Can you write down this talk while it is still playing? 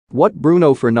What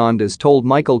Bruno Fernandes told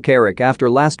Michael Carrick after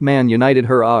last Man United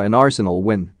hurrah and Arsenal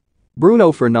win.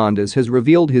 Bruno Fernandes has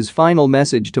revealed his final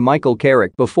message to Michael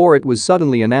Carrick before it was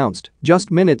suddenly announced, just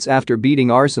minutes after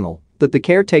beating Arsenal, that the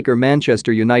caretaker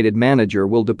Manchester United manager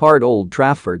will depart Old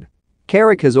Trafford.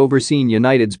 Carrick has overseen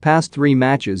United's past 3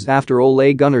 matches after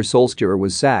Ole Gunnar Solskjaer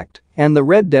was sacked, and the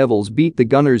Red Devils beat the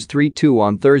Gunners 3-2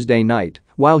 on Thursday night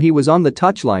while he was on the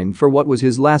touchline for what was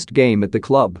his last game at the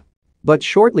club. But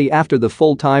shortly after the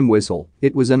full-time whistle,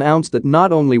 it was announced that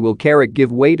not only will Carrick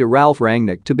give way to Ralf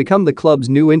Rangnick to become the club's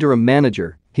new interim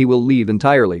manager, he will leave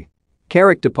entirely.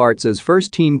 Carrick departs as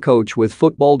first-team coach with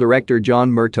football director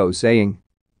John Murtough saying,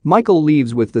 "Michael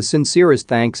leaves with the sincerest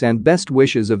thanks and best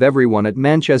wishes of everyone at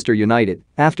Manchester United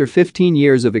after 15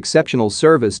 years of exceptional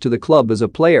service to the club as a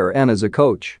player and as a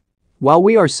coach. While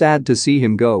we are sad to see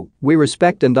him go, we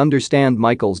respect and understand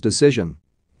Michael's decision."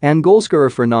 And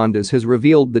goalscorer Fernandes has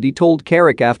revealed that he told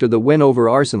Carrick after the win over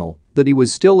Arsenal that he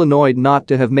was still annoyed not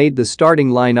to have made the starting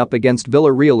lineup against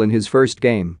Villarreal in his first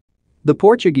game. The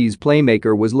Portuguese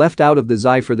playmaker was left out of the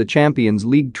side for the Champions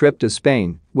League trip to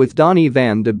Spain, with Donny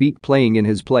van de Beek playing in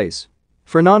his place.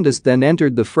 Fernandes then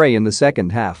entered the fray in the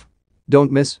second half.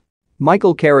 Don't miss?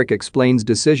 Michael Carrick explains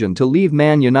decision to leave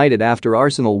Man United after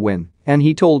Arsenal win, and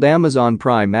he told Amazon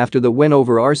Prime after the win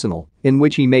over Arsenal, in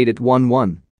which he made it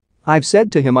 1-1. "I've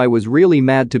said to him I was really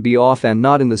mad to be off and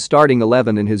not in the starting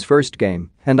 11 in his first game,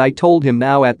 and I told him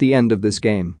now at the end of this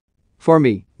game. For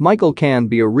me, Michael can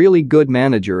be a really good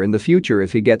manager in the future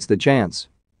if he gets the chance.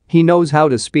 He knows how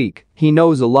to speak, he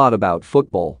knows a lot about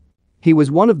football. He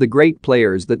was one of the great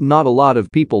players that not a lot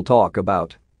of people talk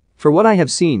about. For what I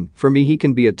have seen, for me he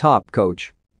can be a top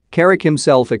coach." Carrick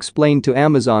himself explained to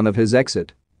Amazon of his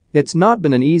exit. "It's not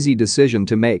been an easy decision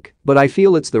to make, but I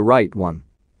feel it's the right one.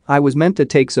 I was meant to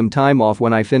take some time off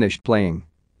when I finished playing.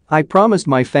 I promised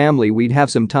my family we'd have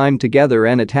some time together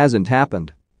and it hasn't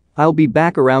happened. I'll be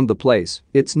back around the place,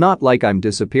 it's not like I'm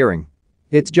disappearing.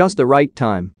 It's just the right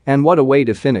time, and what a way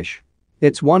to finish.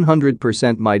 It's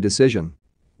 100% my decision.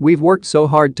 We've worked so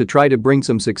hard to try to bring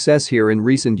some success here in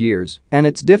recent years, and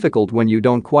it's difficult when you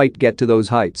don't quite get to those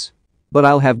heights. But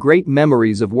I'll have great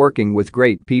memories of working with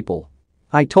great people.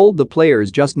 I told the players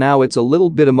just now it's a little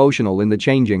bit emotional in the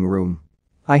changing room.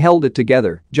 I held it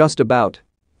together, just about.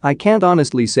 I can't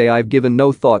honestly say I've given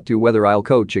no thought to whether I'll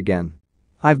coach again.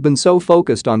 I've been so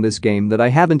focused on this game that I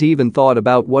haven't even thought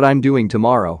about what I'm doing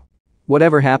tomorrow.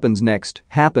 Whatever happens next,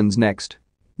 happens next.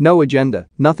 No agenda,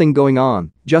 nothing going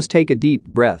on, just take a deep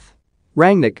breath."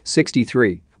 Rangnick,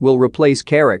 63, will replace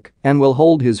Carrick and will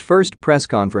hold his first press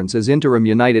conference as interim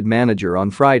United manager on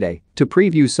Friday to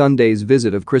preview Sunday's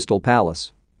visit of Crystal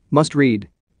Palace. Must read.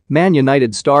 Man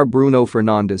United star Bruno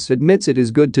Fernandes admits it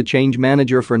is good to change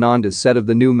manager. Fernandes said of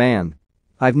the new man,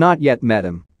 "I've not yet met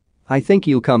him. I think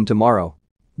he'll come tomorrow.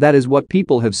 That is what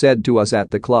people have said to us at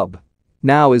the club.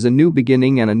 Now is a new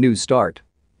beginning and a new start.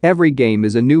 Every game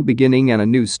is a new beginning and a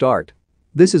new start.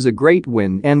 This is a great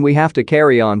win and we have to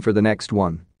carry on for the next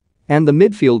one." And the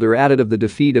midfielder added of the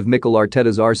defeat of Mikel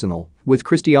Arteta's Arsenal, with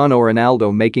Cristiano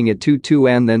Ronaldo making it 2-2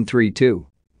 and then 3-2.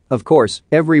 "Of course,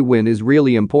 every win is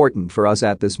really important for us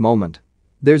at this moment.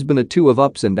 There's been a 2 of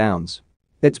ups and downs.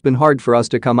 It's been hard for us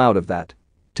to come out of that.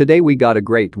 Today we got a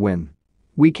great win.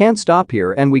 We can't stop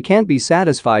here and we can't be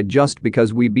satisfied just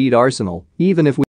because we beat Arsenal, even if we